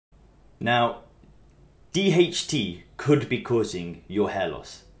Now, DHT could be causing your hair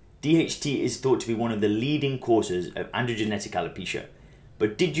loss. DHT is thought to be one of the leading causes of androgenetic alopecia.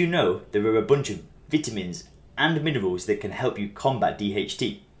 But did you know there are a bunch of vitamins and minerals that can help you combat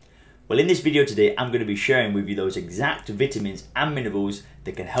DHT? Well, in this video today, I'm going to be sharing with you those exact vitamins and minerals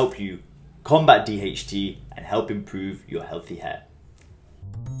that can help you combat DHT and help improve your healthy hair.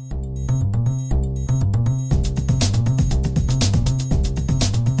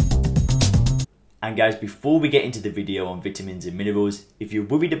 And guys, before we get into the video on vitamins and minerals, if you're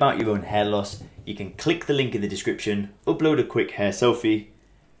worried about your own hair loss, you can click the link in the description, upload a quick hair selfie,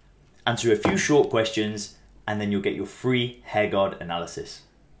 answer a few short questions, and then you'll get your free hair guard analysis.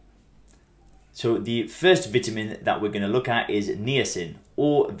 So the first vitamin that we're going to look at is niacin,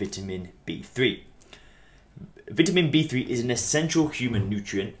 or vitamin B3. Vitamin B3 is an essential human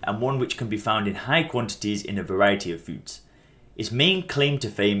nutrient and one which can be found in high quantities in a variety of foods. Its main claim to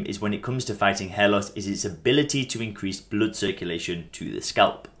fame is when it comes to fighting hair loss is its ability to increase blood circulation to the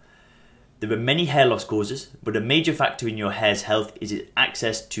scalp. There are many hair loss causes, but a major factor in your hair's health is its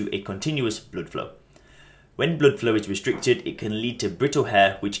access to a continuous blood flow. When blood flow is restricted, it can lead to brittle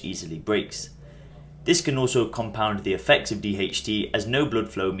hair which easily breaks. This can also compound the effects of DHT, as no blood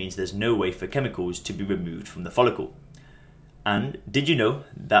flow means there's no way for chemicals to be removed from the follicle. And did you know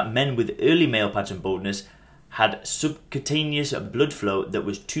that men with early male pattern baldness had subcutaneous blood flow that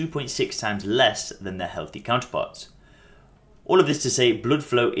was 2.6 times less than their healthy counterparts? All of this to say, blood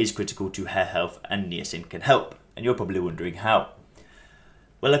flow is critical to hair health and niacin can help, and you're probably wondering how.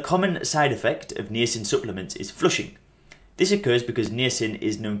 Well, a common side effect of niacin supplements is flushing. This occurs because niacin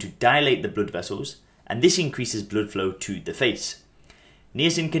is known to dilate the blood vessels, and this increases blood flow to the face.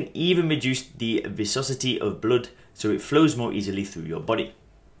 Niacin can even reduce the viscosity of blood so it flows more easily through your body.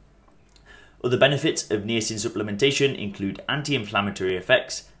 Other benefits of niacin supplementation include anti-inflammatory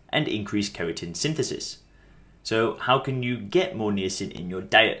effects and increased keratin synthesis. So how can you get more niacin in your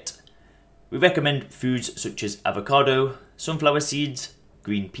diet? We recommend foods such as avocado, sunflower seeds,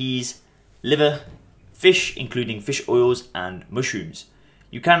 green peas, liver, fish including fish oils and mushrooms.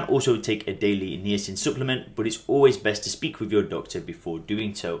 You can also take a daily niacin supplement, but it's always best to speak with your doctor before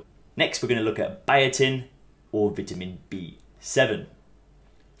doing so. Next, we're going to look at biotin, or vitamin B7.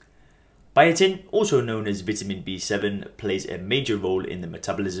 Biotin, also known as vitamin B7, plays a major role in the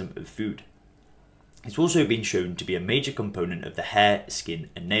metabolism of food. It's also been shown to be a major component of the hair, skin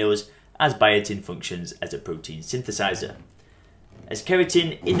and nails, as biotin functions as a protein synthesizer. As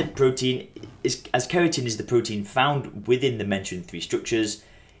keratin is the protein found within the mentioned three structures,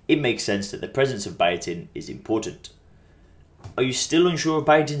 it makes sense that the presence of biotin is important. Are you still unsure of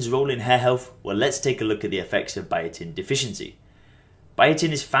biotin's role in hair health? Well, let's take a look at the effects of biotin deficiency.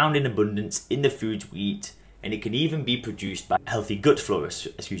 Biotin is found in abundance in the foods we eat, and it can even be produced by healthy gut flora,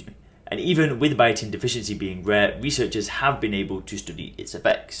 And even with biotin deficiency being rare, researchers have been able to study its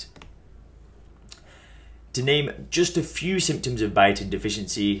effects. To name just a few symptoms of biotin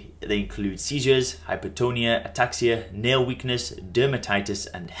deficiency, they include seizures, hypertonia, ataxia, nail weakness, dermatitis,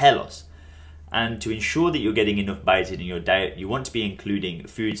 and hair loss. And to ensure that you're getting enough biotin in your diet, you want to be including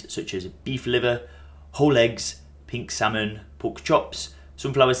foods such as beef liver, whole eggs, pink salmon, pork chops,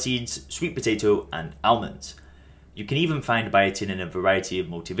 sunflower seeds, sweet potato, and almonds. You can even find biotin in a variety of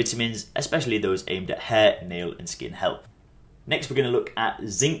multivitamins, especially those aimed at hair, nail, and skin health. Next, we're going to look at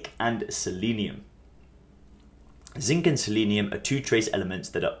zinc and selenium. Zinc and selenium are two trace elements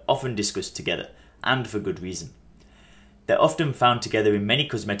that are often discussed together, and for good reason. They're often found together in many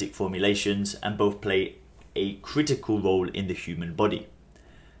cosmetic formulations and both play a critical role in the human body.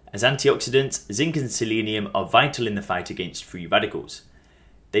 As antioxidants, zinc and selenium are vital in the fight against free radicals.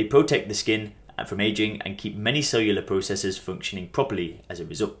 They protect the skin from aging and keep many cellular processes functioning properly as a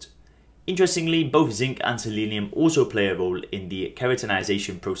result. Interestingly, both zinc and selenium also play a role in the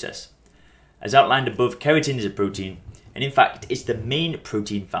keratinization process. As outlined above, keratin is a protein, and in fact, it's the main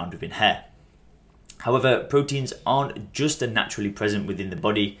protein found within hair. However, proteins aren't just naturally present within the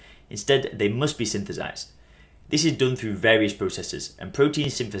body, instead they must be synthesized. This is done through various processes, and protein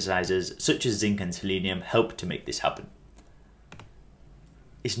synthesizers such as zinc and selenium help to make this happen.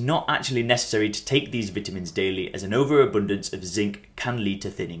 It's not actually necessary to take these vitamins daily, as an overabundance of zinc can lead to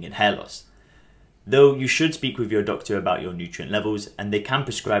thinning and hair loss. Though you should speak with your doctor about your nutrient levels, and they can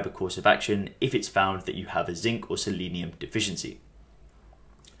prescribe a course of action if it's found that you have a zinc or selenium deficiency.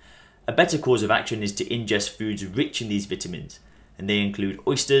 A better course of action is to ingest foods rich in these vitamins, and they include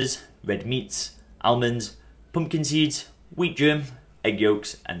oysters, red meats, almonds, pumpkin seeds, wheat germ, egg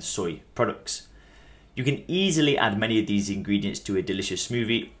yolks, and soy products. You can easily add many of these ingredients to a delicious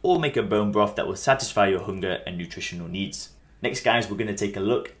smoothie or make a bone broth that will satisfy your hunger and nutritional needs. Next guys, we're going to take a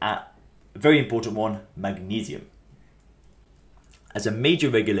look at a very important one, magnesium. As a major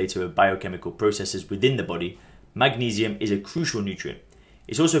regulator of biochemical processes within the body, magnesium is a crucial nutrient.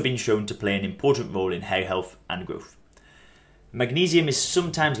 It's also been shown to play an important role in hair health and growth. Magnesium is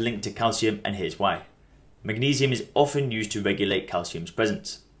sometimes linked to calcium, and here's why. Magnesium is often used to regulate calcium's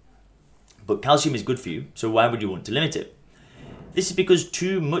presence. But calcium is good for you, so why would you want to limit it? This is because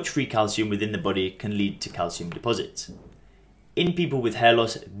too much free calcium within the body can lead to calcium deposits. In people with hair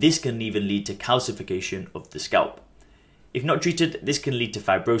loss, this can even lead to calcification of the scalp. If not treated, this can lead to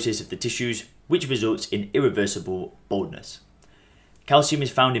fibrosis of the tissues, which results in irreversible baldness. Calcium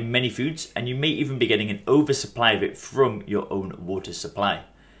is found in many foods, and you may even be getting an oversupply of it from your own water supply.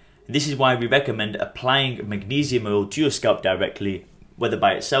 This is why we recommend applying magnesium oil to your scalp directly, whether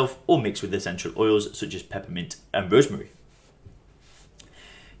by itself or mixed with essential oils such as peppermint and rosemary.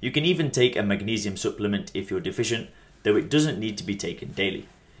 You can even take a magnesium supplement if you're deficient, though it doesn't need to be taken daily.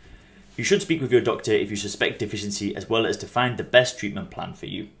 You should speak with your doctor if you suspect deficiency, as well as to find the best treatment plan for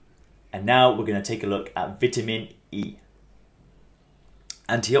you. And now we're going to take a look at vitamin E.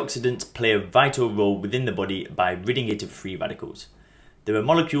 Antioxidants play a vital role within the body by ridding it of free radicals. There are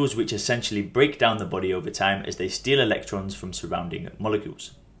molecules which essentially break down the body over time as they steal electrons from surrounding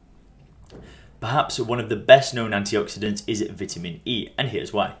molecules. Perhaps one of the best known antioxidants is vitamin E, and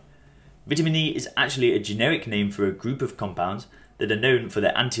here's why. Vitamin E is actually a generic name for a group of compounds that are known for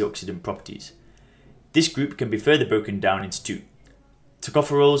their antioxidant properties. This group can be further broken down into two,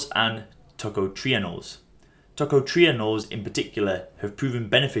 tocopherols and tocotrienols. Tocotrienols in particular have proven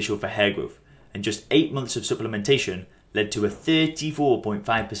beneficial for hair growth, and just 8 months of supplementation led to a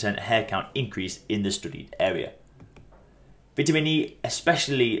 34.5% hair count increase in the studied area. Vitamin E,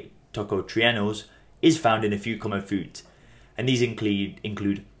 especially tocotrienols, is found in a few common foods, and these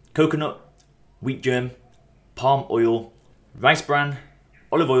include coconut, wheat germ, palm oil, rice bran,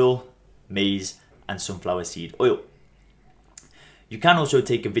 olive oil, maize, and sunflower seed oil. You can also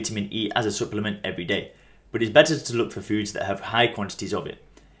take a vitamin E as a supplement every day, but it's better to look for foods that have high quantities of it.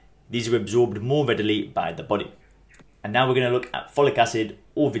 These are absorbed more readily by the body. And now we're going to look at folic acid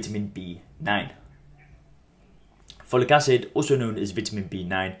or vitamin B9. Folic acid, also known as vitamin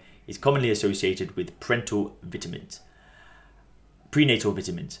B9, is commonly associated with prenatal vitamins.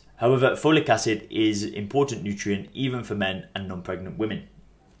 However, folic acid is an important nutrient even for men and non-pregnant women.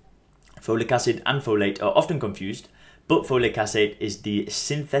 Folic acid and folate are often confused, but folic acid is the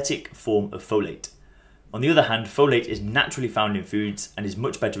synthetic form of folate. On the other hand, folate is naturally found in foods and is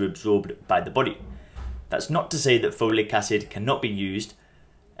much better absorbed by the body. That's not to say that folic acid cannot be used,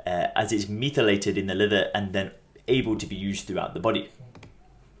 as it's methylated in the liver and then able to be used throughout the body.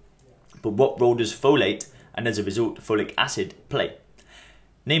 But what role does folate, and as a result folic acid, play?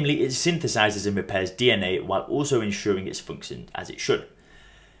 Namely, it synthesizes and repairs DNA while also ensuring its function as it should.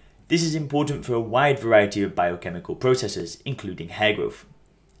 This is important for a wide variety of biochemical processes, including hair growth.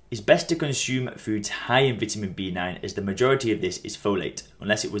 It's best to consume foods high in vitamin B9, as the majority of this is folate,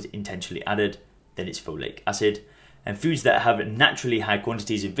 unless it was intentionally added, then it's folic acid. And foods that have naturally high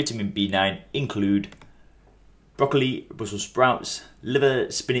quantities of vitamin B9 include broccoli, Brussels sprouts, liver,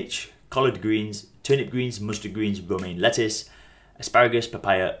 spinach, collard greens, turnip greens, mustard greens, romaine lettuce, asparagus,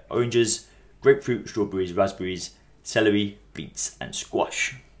 papaya, oranges, grapefruit, strawberries, raspberries, celery, beets and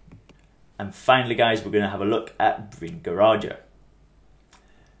squash. And finally guys, we're going to have a look at Bhringaraaja.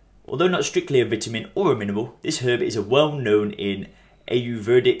 Although not strictly a vitamin or a mineral, this herb is well known in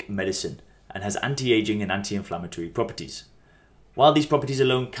Ayurvedic medicine and has anti-aging and anti-inflammatory properties. While these properties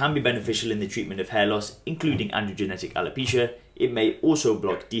alone can be beneficial in the treatment of hair loss, including androgenetic alopecia, it may also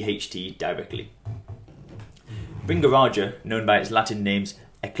block DHT directly. Bhringaraaja, known by its Latin names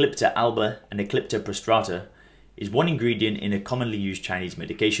Eclipta alba and Eclipta prostrata, is one ingredient in a commonly used Chinese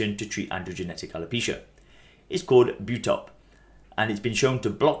medication to treat androgenetic alopecia. It's called Butop, and it's been shown to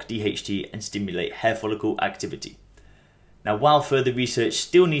block DHT and stimulate hair follicle activity. Now, while further research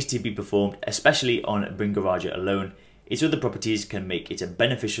still needs to be performed, especially on Bhringaraaja alone, its other properties can make it a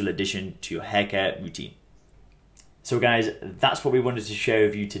beneficial addition to your hair care routine. So guys, that's what we wanted to share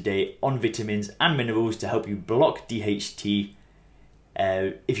with you today on vitamins and minerals to help you block DHT.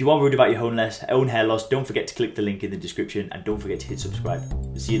 If you are worried about your own hair loss, don't forget to click the link in the description and don't forget to hit subscribe.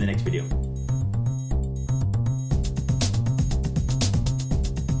 See you in the next video.